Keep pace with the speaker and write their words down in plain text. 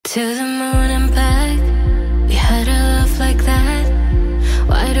To the moon and back, we had a love like that.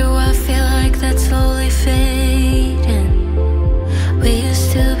 Why do I feel like that's slowly fading? We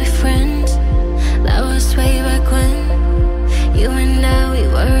used to be friends, that was way back when. You and I, we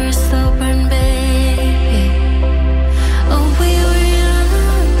were a slow burn, baby. Oh, we were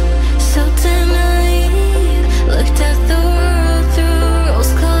young, so damn naive. Looked at the world through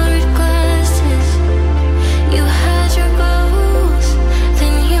rose-colored glasses. You had your goals,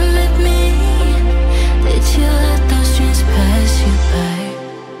 then you met me. Did you let those dreams pass you by?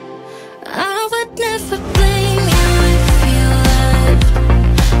 I would never blame you if you left.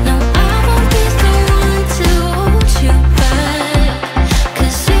 No, I won't be the one to hold you back.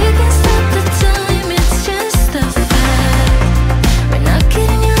 'Cause we can stop the time, it's just a fact. We're not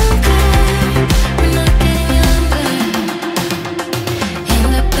getting younger, we're not getting younger. In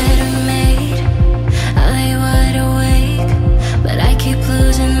the bed we made, I lay wide awake, but I keep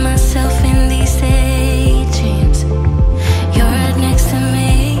losing myself in these daydreams. You're right next to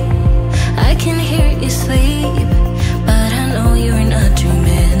me, I can hear you sleep, but I know you're not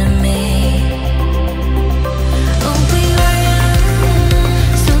dreaming of me. Oh, we were young,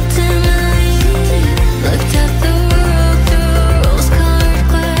 so damn naive. Looked at the world through rose-colored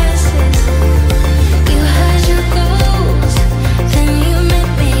glasses. You had your goals, then you met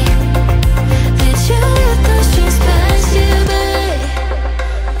me. Did you let those dreams pass you by?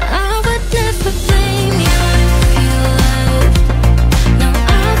 I would never blame you if you left. No,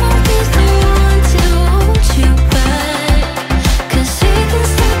 I won't be the one to hold you back. 'Cause we can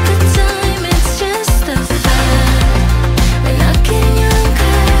stop the time, it's just a fact. We're not getting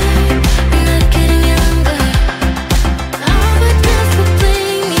younger, we're not getting younger. I would never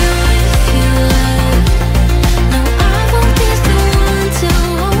blame you if you left. No, I won't be the one to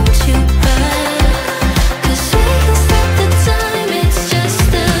hold you back. 'Cause we can stop the time, it's just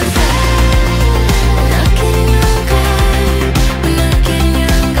a fact. We're not getting younger, we're not getting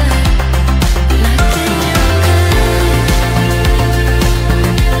younger, we're not getting younger.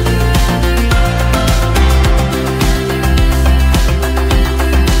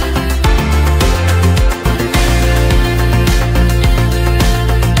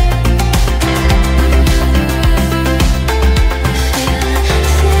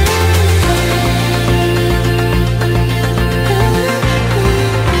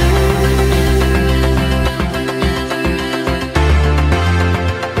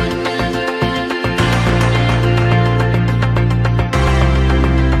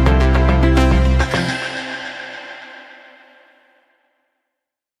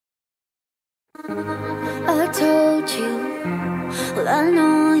 I told you, well I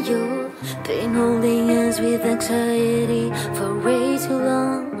know you've been holding hands with anxiety for way too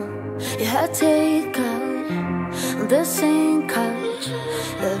long. You had takeout on the same couch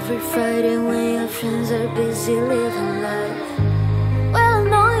every Friday when your friends are busy living life. Well, I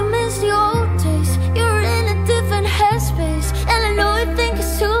know you miss the old days, you're in a different headspace. And I know you think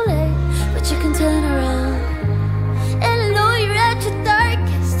it's too late, but you can turn around. And I know you're at your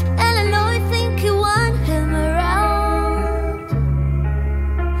darkest, and I know you think you want him around.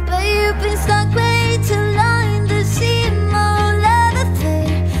 But you've been stuck way too long in this EmoLove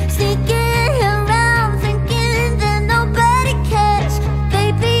affair, sneaking around thinking that nobody cares.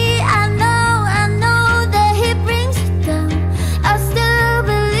 Baby, I know that he brings you down.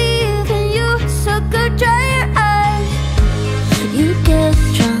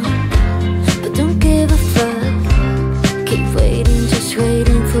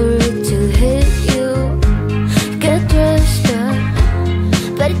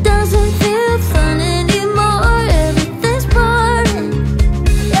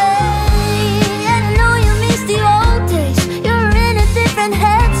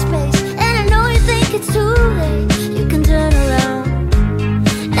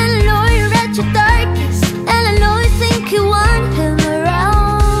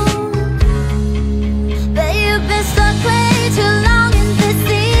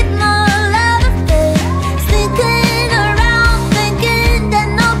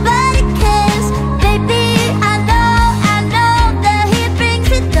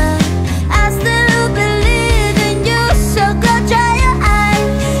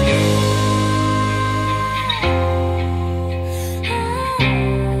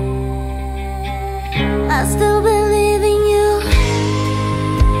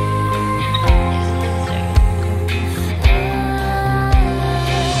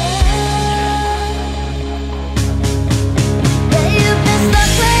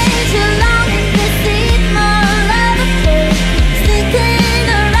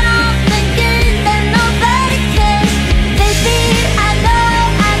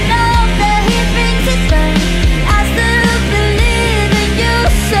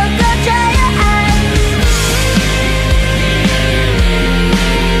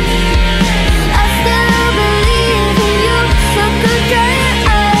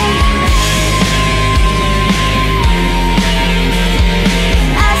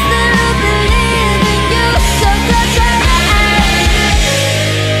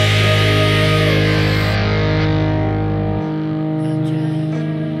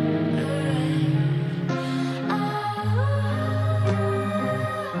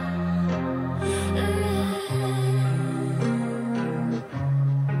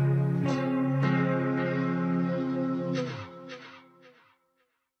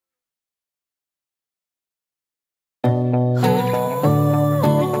 Posting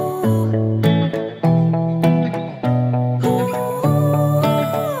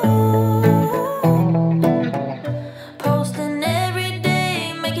every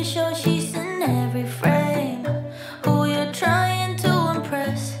day, making sure she's in every frame. Who you're trying to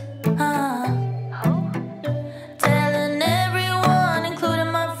impress? Telling everyone,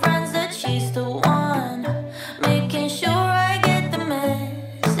 including my friends, that she's the one. Making sure I get the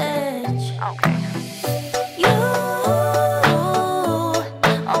message. You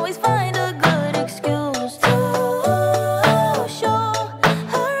always find a good excuse to show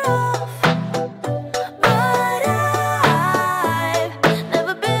her off. But I've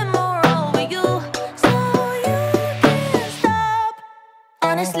never been more over you, so you can't stop.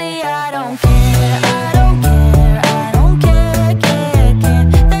 Honestly, I don't care, I don't care, I don't care, care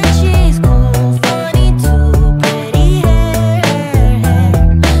that she's cool, funny too, pretty hair.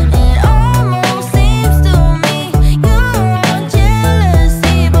 It almost seems to me you're on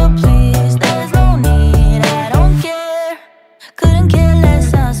jealousy, but please, there's no need, I don't care. Couldn't care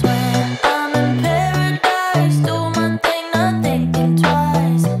less, I swear. I'm in paradise, do my thing, not thinking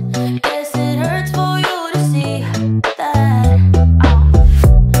twice. Guess it hurts for you to see that.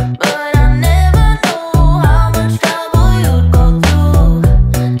 But I never knew how much trouble you'd go through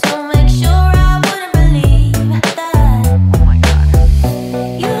to make sure I wouldn't believe that.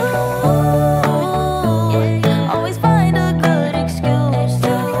 You always find a good excuse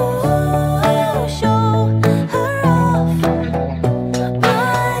to show her off.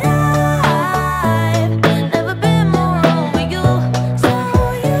 But I've never been more over you, so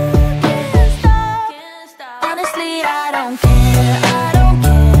you can't stop. Honestly, I don't care, I don't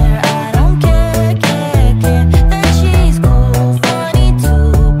care, I don't care, care that she's cool, funny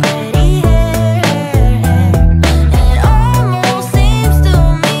too, pretty hair. It almost seems to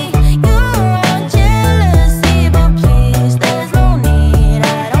me you're on jealousy, but please, there's no need, I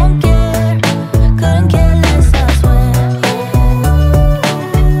don't care. Couldn't care less, I swear.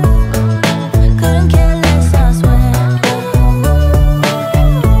 Couldn't care less, I swear.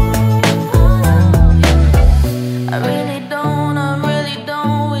 I really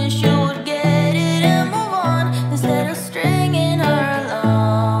don't wish you would get it and move on instead of stringing her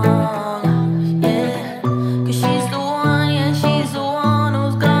along. Yeah, 'cause she's the one, yeah, she's the one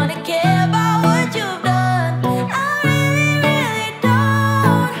who's gonna care about what you've done. I really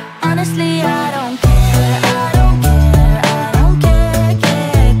don't. Honestly, I don't care, I don't care, I don't care,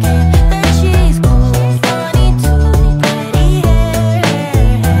 care that she's cool, funny too, pretty hair.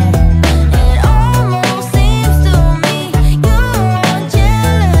 It almost seems to me you're on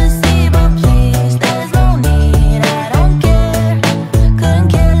jealousy, but please, there's no need, I don't care. Couldn't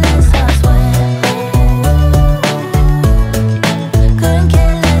care less, I swear. Couldn't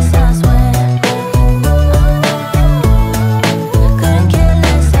care less, I swear. Couldn't care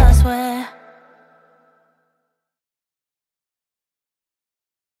less, I swear.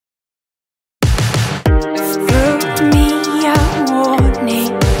 Threw me a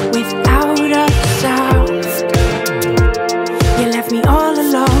warning without a sound. You left me all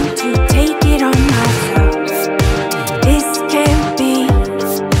alone to take it on myself. This can't be.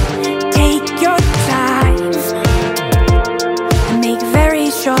 Take your time and make very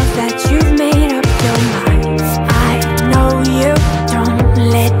sure that you've made up your mind. I know you don't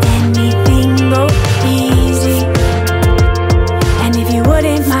let anything go easy, and if you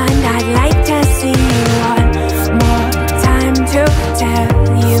wouldn't mind, I'd like to see you one more time to tell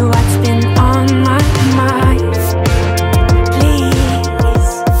you what's been on my mind.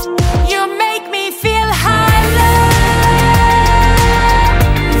 Please, you make me feel high,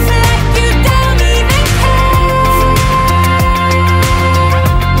 like you don't even care.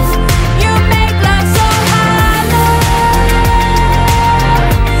 You make love so high,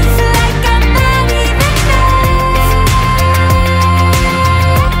 like I'm not even there.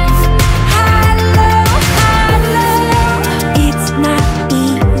 High low, it's not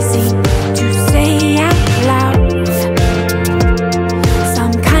easy to say out loud.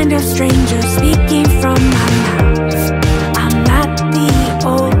 Some kind of stranger speaking from my mouth. I'm not the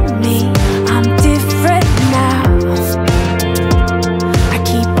old me, I'm different now. I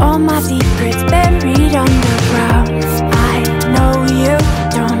keep all my secrets buried underground. I know you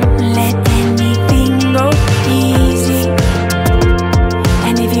don't let anything go easy,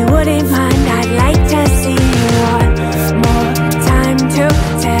 and if you wouldn't mind, I'd like to see you one more time to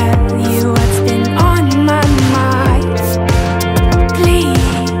tell you what's been on my mind.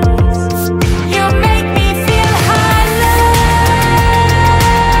 Please, you make me feel high,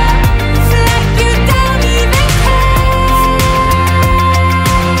 like you don't even care.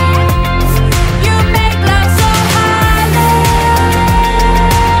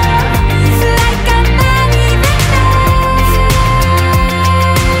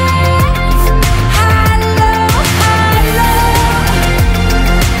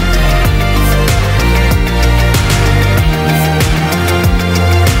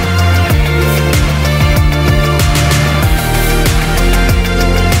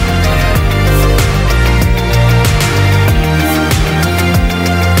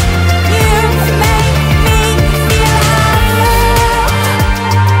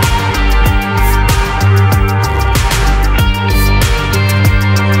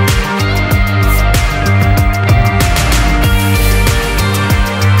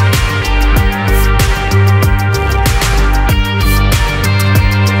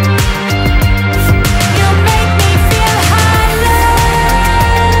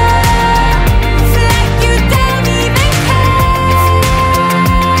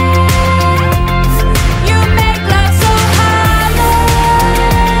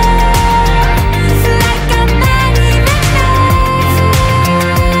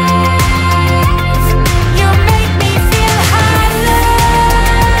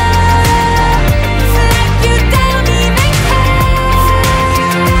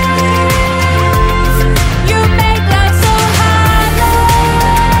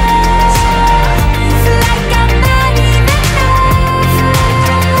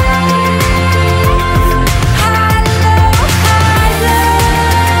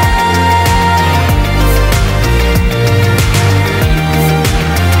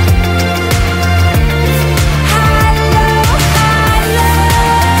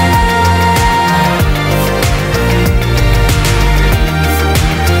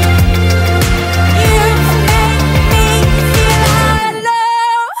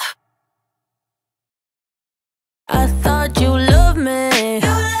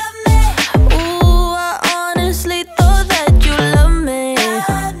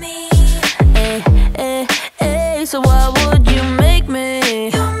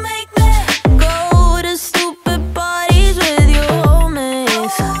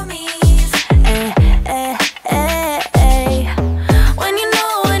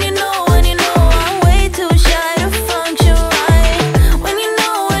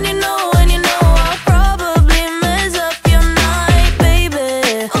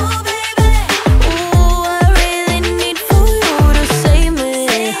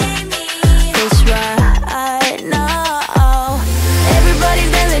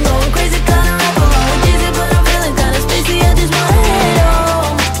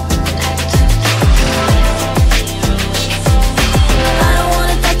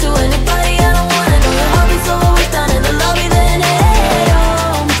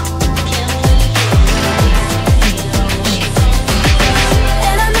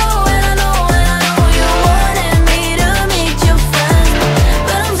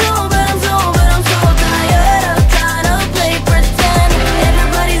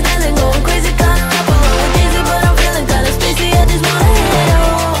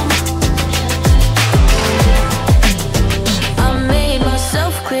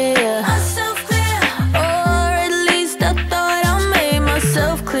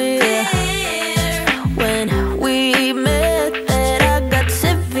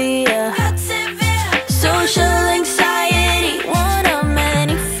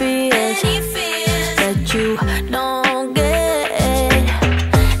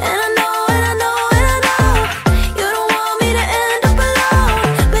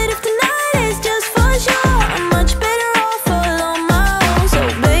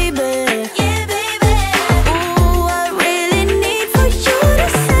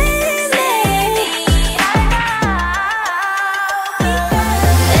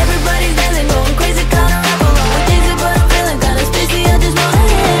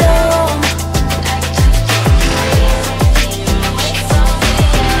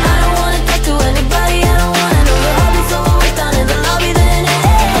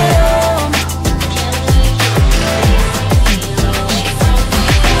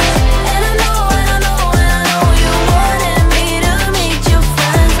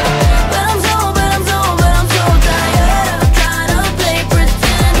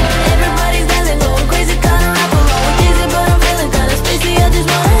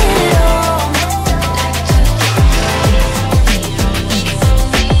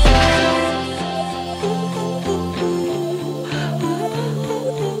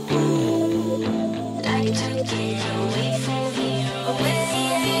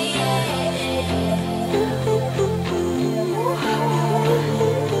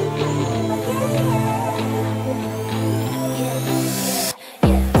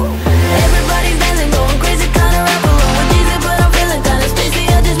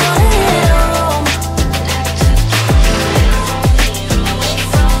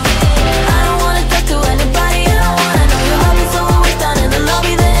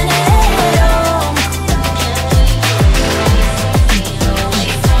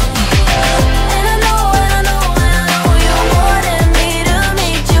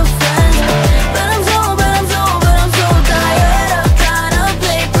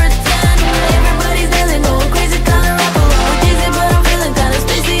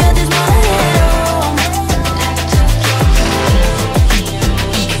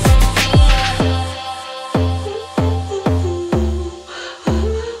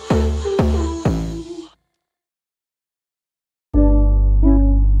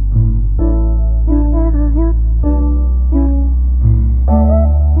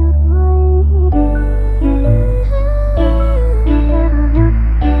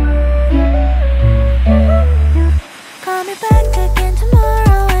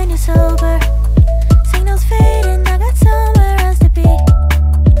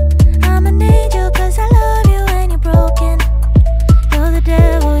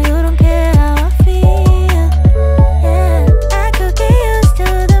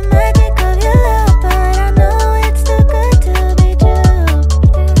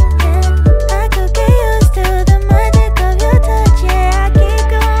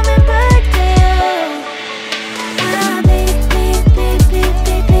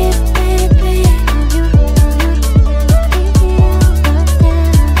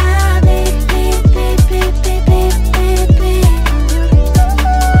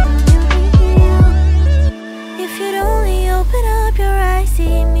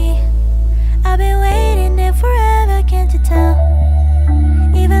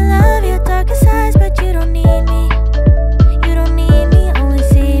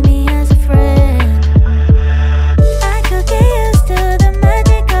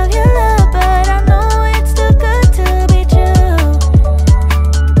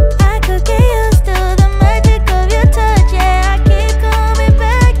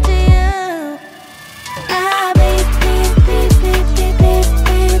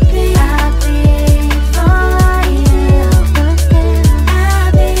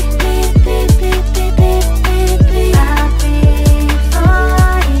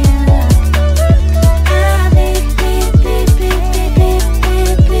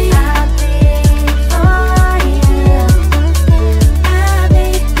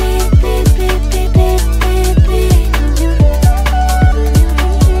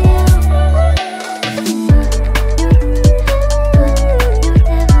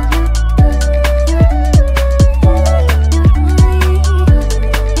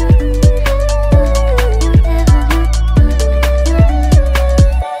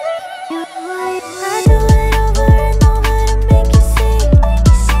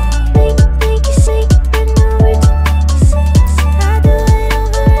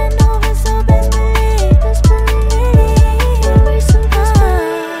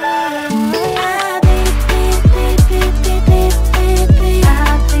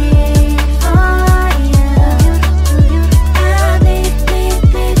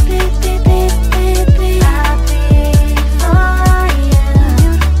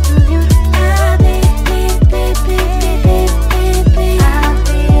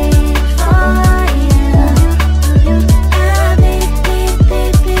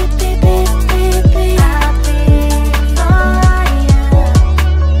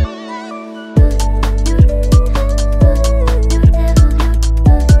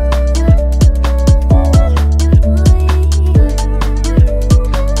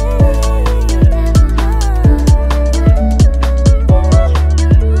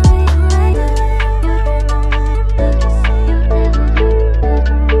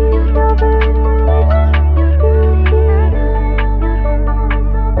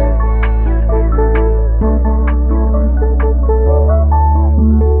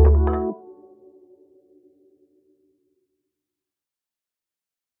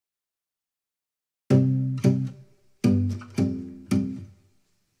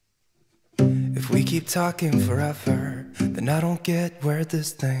 keep talking forever, then I don't get where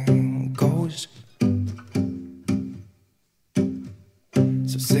this thing goes.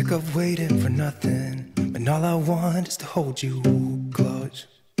 So sick of waiting for nothing, when all I want is to hold you close.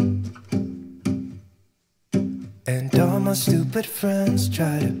 And all my stupid friends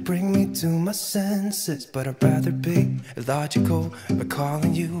try to bring me to my senses, but I'd rather be illogical.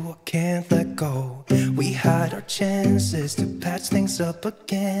 Recalling you, I can't let go. We had our chances to patch things up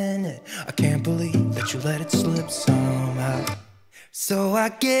again, and I can't believe that you let it slip somehow. So I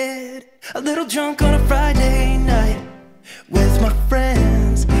get a little drunk on a Friday night with my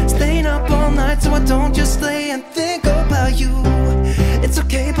friends, staying up all night so I don't just lay and think about you. It's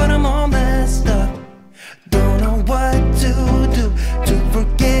okay, but I'm all messed up. Don't know what to do to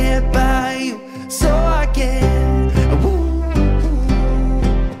forget about you. So I get woo,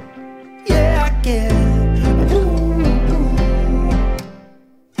 yeah, I get woo.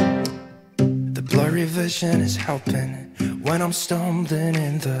 The blurry vision is helping when I'm stumbling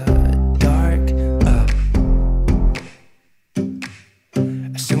in the dark.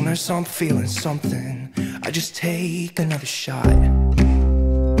 As soon as I'm feeling something, I just take another shot.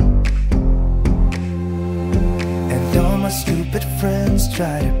 All my stupid friends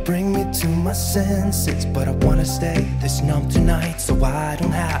try to bring me to my senses, but I wanna stay this numb tonight so I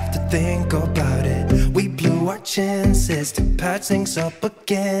don't have to think about it. We blew our chances to patch things up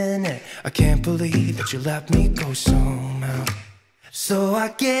again, and I can't believe that you let me go somehow. So I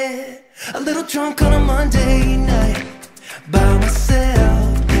get a little drunk on a Monday night by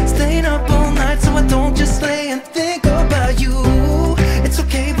myself, staying up all night so I don't just lay and think about you. It's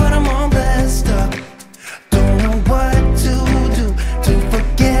okay, but I'm all messed up. Don't know what to do to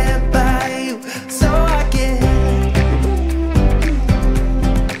forget about you. So I get,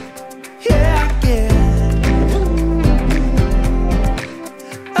 yeah, I get,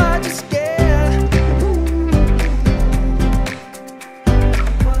 I just get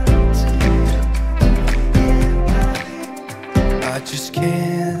what to do. I just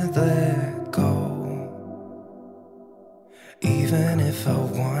can't let go, even if I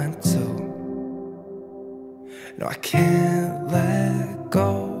want to. No, I can't let go,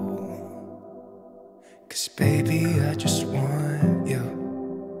 'cause baby, I just want you.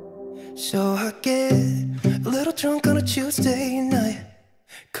 So I get a little drunk on a Tuesday night,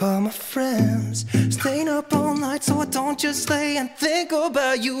 call my friends, staying up all night so I don't just lay and think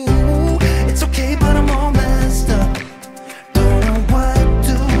about you. It's okay, but I'm all